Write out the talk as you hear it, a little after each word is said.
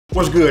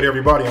What's good,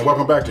 everybody, and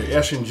welcome back to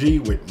S&G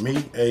with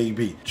me,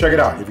 AB. Check it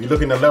out. If you're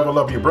looking to level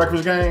up your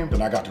breakfast game,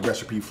 then I got the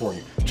recipe for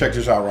you. Check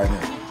this out right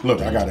now. Look,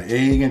 I got an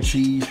egg and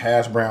cheese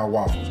hash brown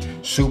waffles.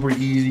 Super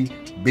easy,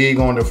 big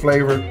on the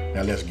flavor.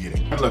 Now let's get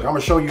it. Look, I'm gonna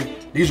show you.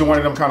 These are one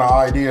of them kind of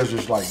ideas.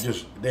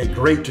 They're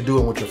great to do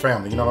it with your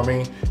family. You know what I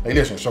mean? Hey,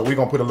 listen. So we're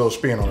gonna put a little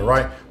spin on it,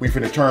 right? We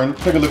finna turn.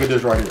 Take a look at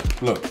this right here.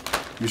 Look.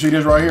 You see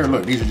this right here?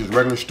 Look, these are just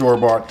regular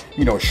store-bought,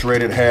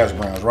 shredded hash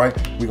browns, right?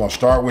 We're gonna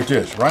start with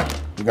this,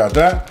 right? We got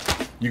that.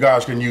 You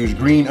guys can use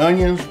green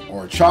onions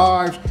or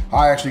chives.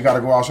 I actually gotta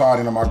go outside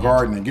into my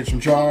garden and get some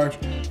chives.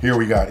 Here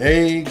we got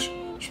eggs,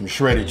 some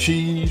shredded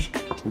cheese.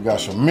 We got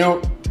some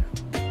milk.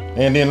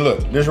 And then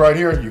look, this right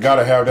here, you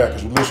gotta have that,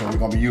 because listen, we're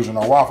gonna be using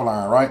our waffle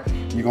iron, right?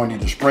 You're gonna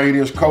need to spray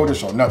this, coat it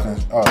so nothing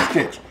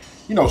sticks.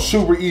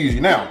 Super easy.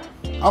 Now,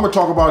 I'm gonna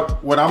talk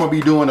about what I'm gonna be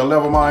doing to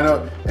level mine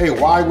up. Hey,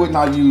 why wouldn't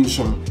I use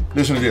some,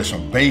 listen to this,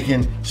 some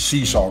bacon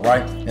sea salt,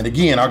 right? And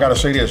again, I gotta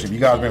say this, if you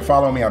guys been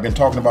following me, I've been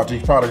talking about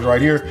these products right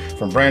here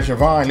from Branch and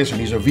Vine. Listen,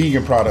 these are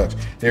vegan products.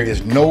 There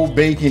is no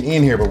bacon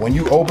in here, but when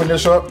you open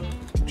this up,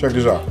 check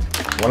this out.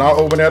 When I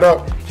open that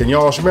up, can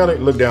y'all smell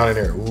it? Look down in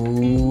there.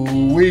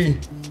 Ooh-wee.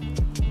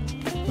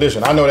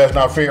 Listen, I know that's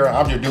not fair.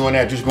 I'm just doing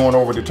that, just going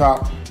over the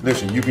top.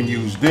 Listen, you can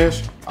use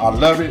this. I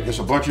love it. It's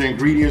a bunch of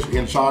ingredients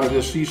inside of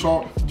this sea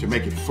salt to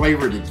make it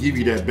flavored, to give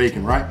you that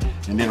bacon, right?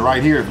 And then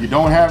right here, if you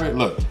don't have it,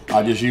 look,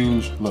 I just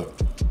use, look,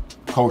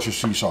 kosher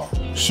sea salt.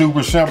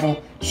 Super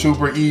simple,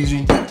 super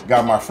easy.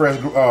 Got my fresh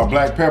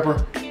black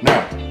pepper.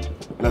 Now,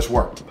 let's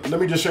work. Let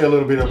me just say a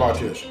little bit about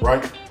this,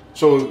 right?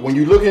 So when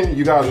you're looking,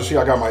 you guys will see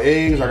I got my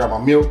eggs, I got my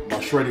milk,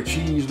 my shredded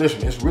cheese.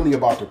 Listen, it's really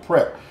about the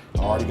prep.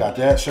 I already got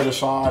that set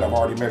aside. I've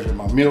already measured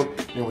my milk.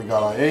 Then we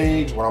got our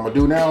eggs. What I'm gonna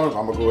do now is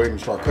I'm gonna go ahead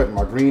and start cutting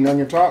my green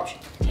onion tops.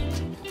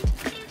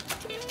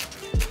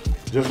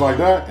 Just like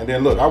that. And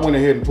then look, I went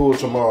ahead and pulled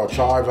some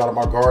chives out of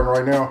my garden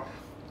right now.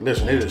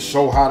 Listen, it is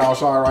so hot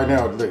outside right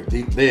now.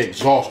 They're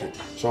exhausted.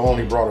 So I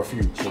only brought a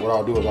few. So what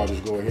I'll do is I'll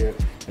just go ahead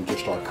and just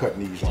start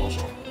cutting these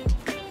also.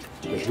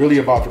 It's really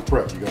about the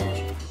prep, you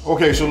guys.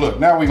 Okay, so look,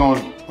 now we're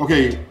gonna,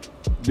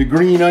 the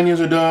green onions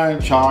are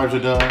done, chives are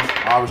done.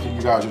 Obviously,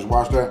 you guys just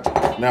watched that.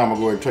 Now I'm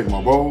gonna go ahead and take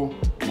my bowl.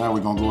 Now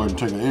we're gonna go ahead and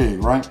take an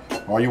egg, right?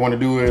 All you wanna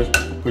do is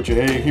put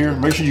your egg here.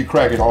 Make sure you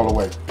crack it all the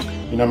way.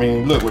 You know what I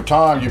mean? Look, with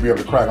time, you'll be able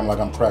to crack them like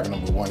I'm cracking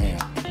them with one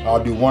hand.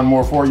 I'll do one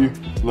more for you.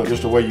 Look,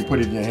 just the way you put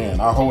it in your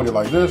hand. I hold it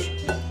like this,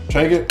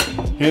 take it,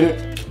 hit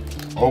it,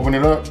 open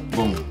it up,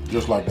 boom,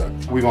 just like that.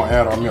 We're gonna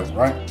add our milk,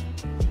 right?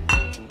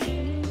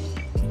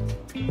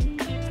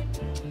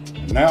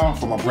 Now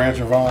for my Branch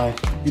and Vine,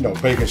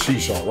 bacon sea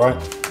salt,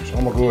 right? So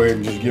I'm gonna go ahead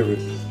and just give it,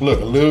 look,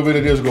 a little bit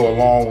of this go a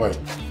long way.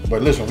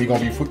 But listen, we're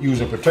gonna be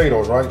using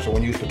potatoes, right? So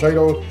when you use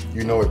potatoes,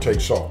 it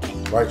takes salt,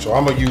 right? So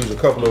I'm gonna use a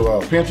couple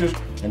of pinches.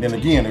 And then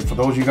again, for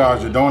those of you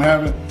guys that don't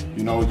have it,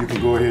 you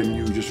can go ahead and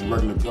use just some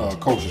regular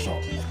kosher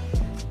salt.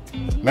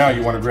 Now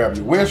you wanna grab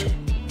your whisk.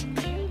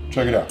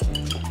 Check it out.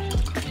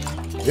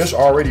 It's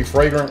already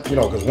fragrant,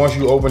 because once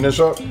you open this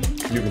up,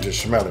 you can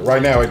just smell it.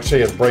 Right now it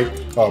says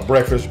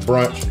breakfast,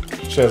 brunch,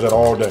 it says that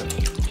all day.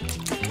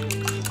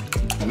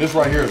 And this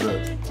right here is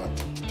a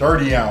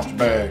 30-ounce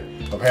bag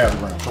of hash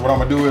browns. So what I'm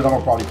gonna do is I'm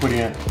gonna probably put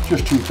in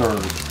just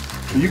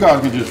 2/3. So you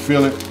guys can just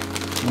feel it.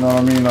 You know what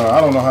I mean? I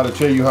don't know how to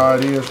tell you how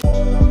it is.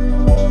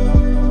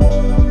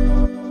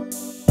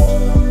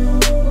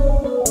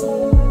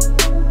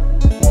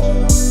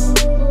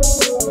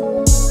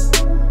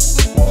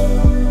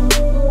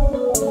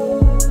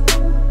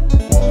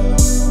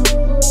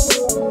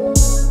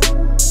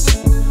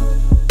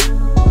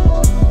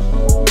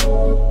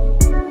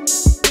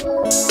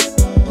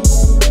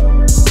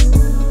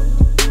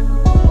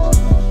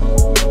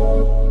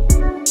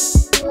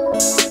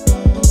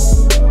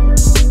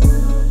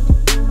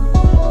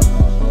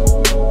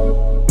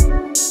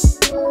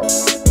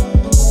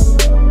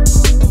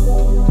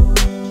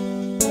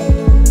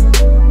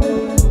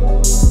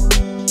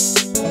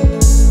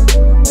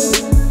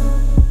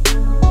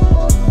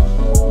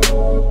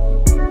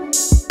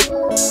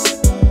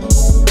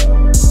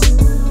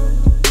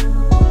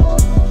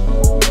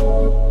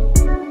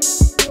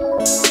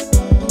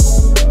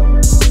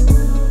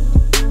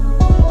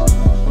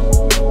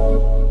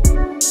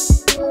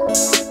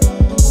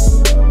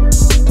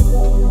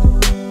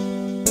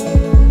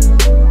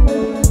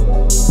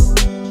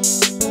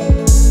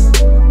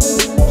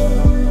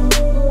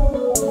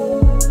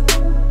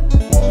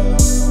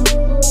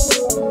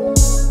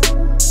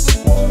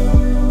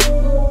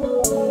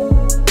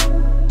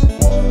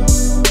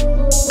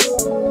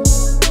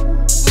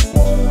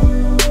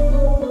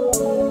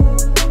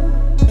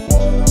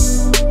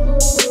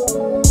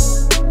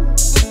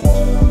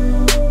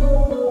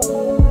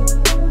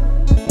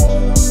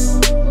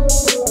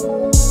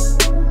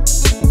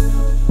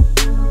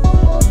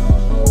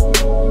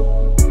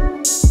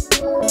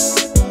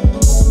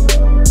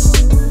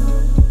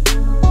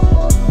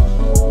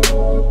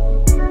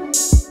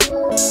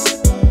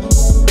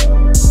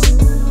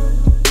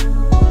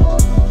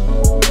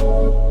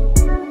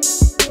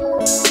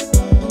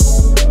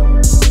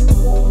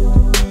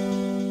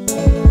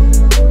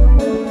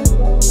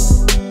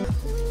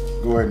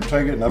 Go ahead and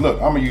take it. Now look,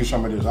 I'm gonna use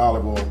some of this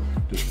olive oil,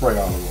 this spray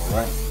olive oil,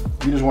 right?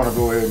 You just wanna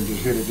go ahead and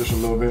just hit it just a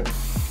little bit.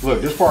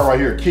 Look, this part right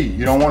here, key.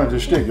 You don't want it to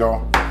stick,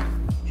 y'all.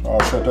 So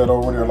I'll set that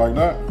over there like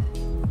that,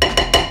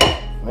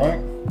 right?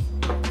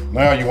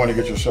 Now you wanna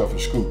get yourself a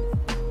scoop,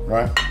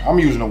 right? I'm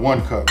using a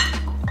 1 cup.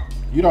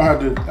 You don't have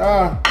to,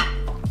 I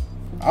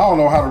don't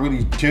know how to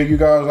really tell you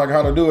guys like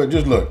how to do it.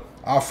 Just look,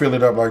 I'll fill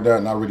it up like that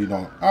and I really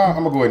don't. I'm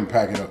gonna go ahead and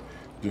pack it up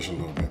just a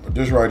little bit. But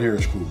this right here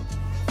is cool.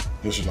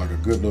 This is like a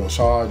good little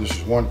size. This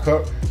is 1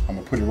 cup. I'm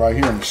gonna put it right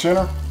here in the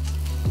center,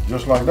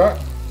 just like that.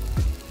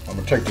 I'm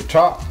gonna take the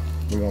top,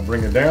 we're gonna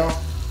bring it down.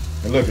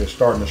 And look, it's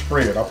starting to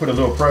spread. I put a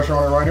little pressure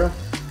on it right here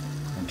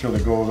until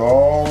it goes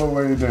all the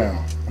way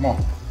down. Come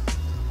on.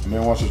 And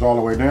then once it's all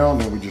the way down,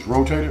 then we just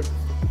rotate it,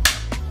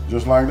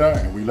 just like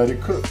that, and we let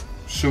it cook.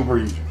 Super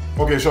easy.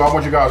 Okay, so I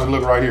want you guys to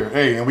look right here.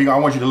 Hey, and I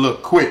want you to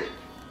look quick.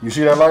 You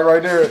see that light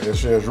right there? It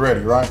says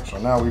ready, right? So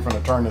now we're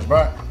finna turn this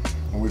back,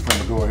 and we're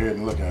finna go ahead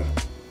and look at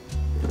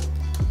it.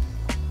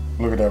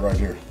 Look at that right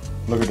there.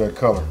 Look at that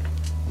color.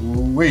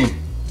 Ooh-wee.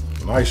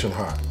 Nice and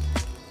hot.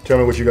 Tell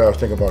me what you guys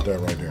think about that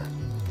right there.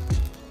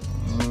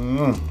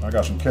 I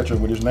got some ketchup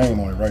with his name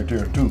on it right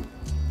there too.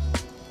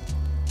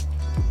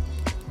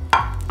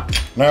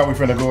 Now we're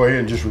finna go ahead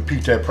and just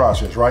repeat that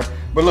process, right?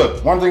 But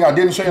look, one thing I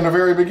didn't say in the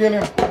very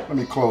beginning, let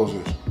me close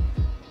this.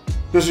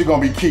 This is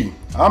gonna be key.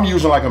 I'm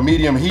using like a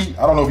medium heat.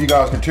 I don't know if you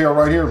guys can tell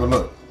right here, but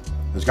look,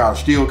 it's got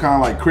still kind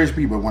of like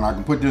crispy, but when I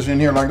can put this in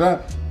here like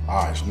that,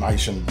 it's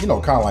nice and, you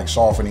know, kind of like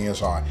soft on the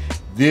inside.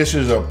 This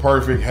is a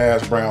perfect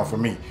hash brown for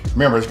me.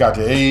 Remember, it's got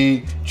the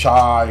egg,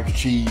 chives,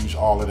 cheese,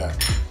 all of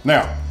that.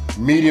 Now,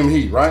 medium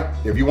heat, right?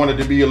 If you want it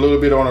to be a little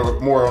bit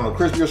more on the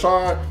crispier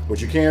side,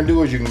 what you can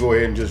do is you can go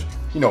ahead and just,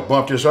 you know,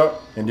 bump this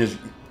up and just,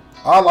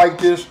 I like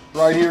this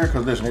right here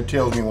because listen, it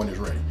tells me when it's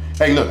ready.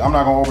 Hey, look, I'm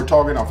not gonna over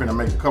talk it. I'm finna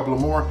make a couple of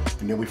more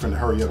and then we finna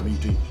hurry up and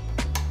eat these.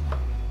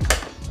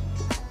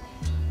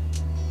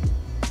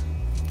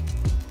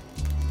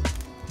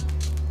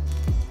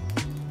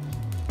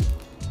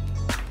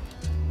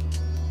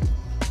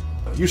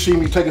 You see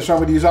me taking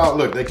some of these out,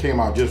 look, they came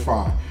out just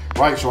fine,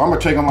 right? So I'm gonna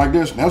take them like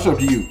this. Now it's up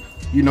to you.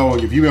 You know,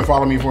 if you've been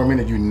following me for a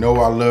minute, you know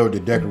I love the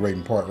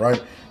decorating part,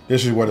 right?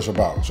 This is what it's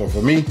about. So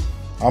for me,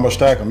 I'm gonna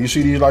stack them. You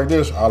see these like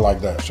this? I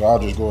like that. So I'll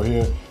just go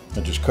ahead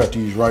and just cut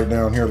these right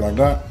down here like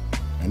that.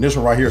 And this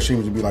one right here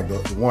seems to be like the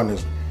one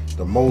that's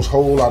the most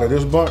whole out of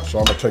this bunch. So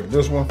I'm gonna take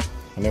this one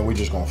and then we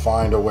just gonna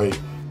find a way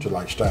to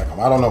like stack them.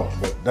 I don't know,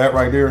 but that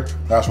right there,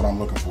 that's what I'm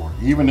looking for.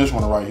 Even this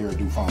one right here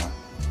do fine,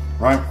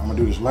 right? I'm gonna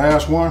do this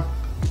last one.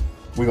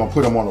 We're gonna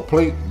put them on a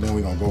plate and then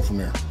we're gonna go from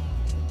there.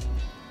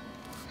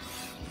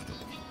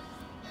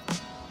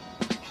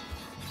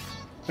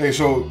 Hey,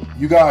 so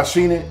you guys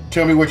seen it?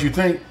 Tell me what you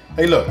think.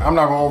 Hey, look, I'm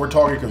not gonna over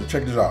talk it because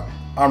check this out.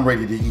 I'm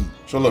ready to eat.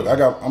 So look, I'm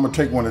gonna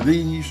take one of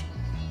these.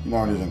 You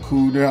know, it doesn't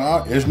cool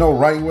down. There's no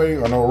right way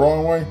or no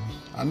wrong way.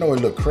 I know it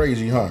look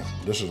crazy, huh?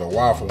 This is a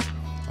waffle.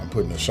 I'm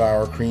putting the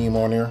sour cream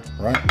on there,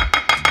 right?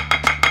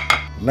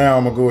 Now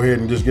I'm gonna go ahead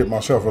and just get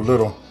myself a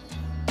little,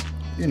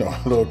 you know,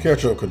 a little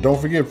ketchup. Cause don't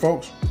forget,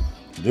 folks,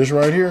 this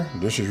right here,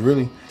 this is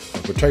really a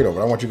potato.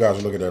 But I want you guys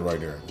to look at that right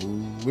there.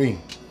 Ooh-wee.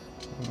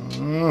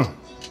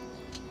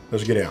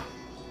 Let's get down.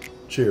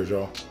 Cheers,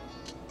 y'all.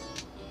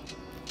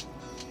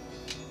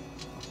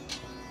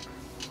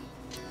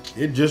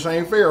 It just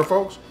ain't fair,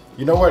 folks.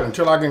 You know what?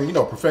 Until I can, you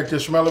know, perfect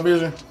this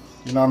smell-o-vision,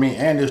 you know what I mean,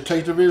 and this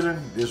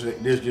taste-o-vision,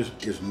 this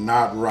just is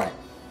not right.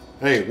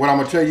 Hey, what I'm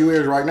gonna tell you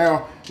is right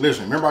now,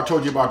 listen, remember I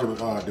told you about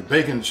the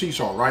bacon sea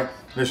salt, right?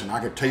 Listen, I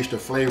could taste the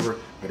flavor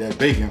of that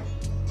bacon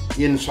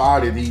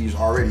inside of these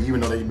already, even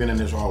though they've been in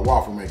this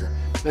waffle maker.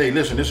 Hey,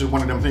 listen, this is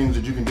one of them things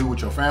that you can do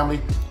with your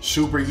family.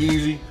 Super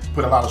easy,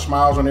 put a lot of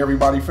smiles on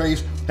everybody's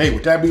face. Hey,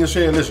 with that being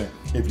said, listen,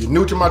 if you're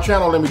new to my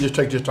channel, let me just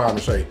take this time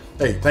to say,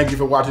 hey, thank you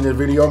for watching this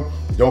video.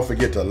 Don't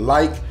forget to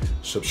like,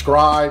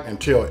 subscribe, and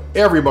tell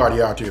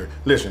everybody out there,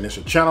 listen, it's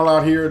a channel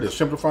out here that's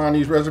simplifying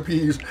these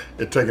recipes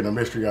and taking the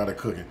mystery out of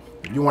cooking.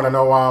 If you want to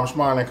know why I'm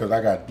smiling, because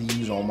I got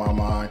these on my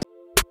mind.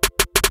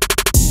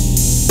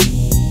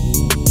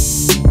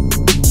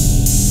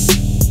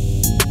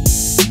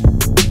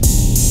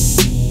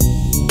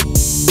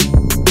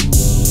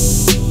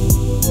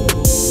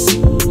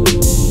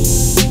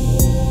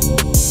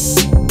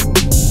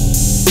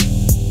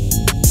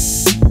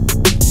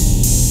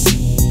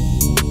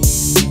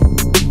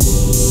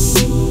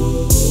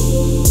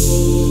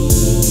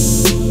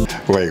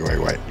 Wait.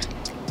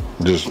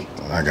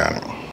 I got it.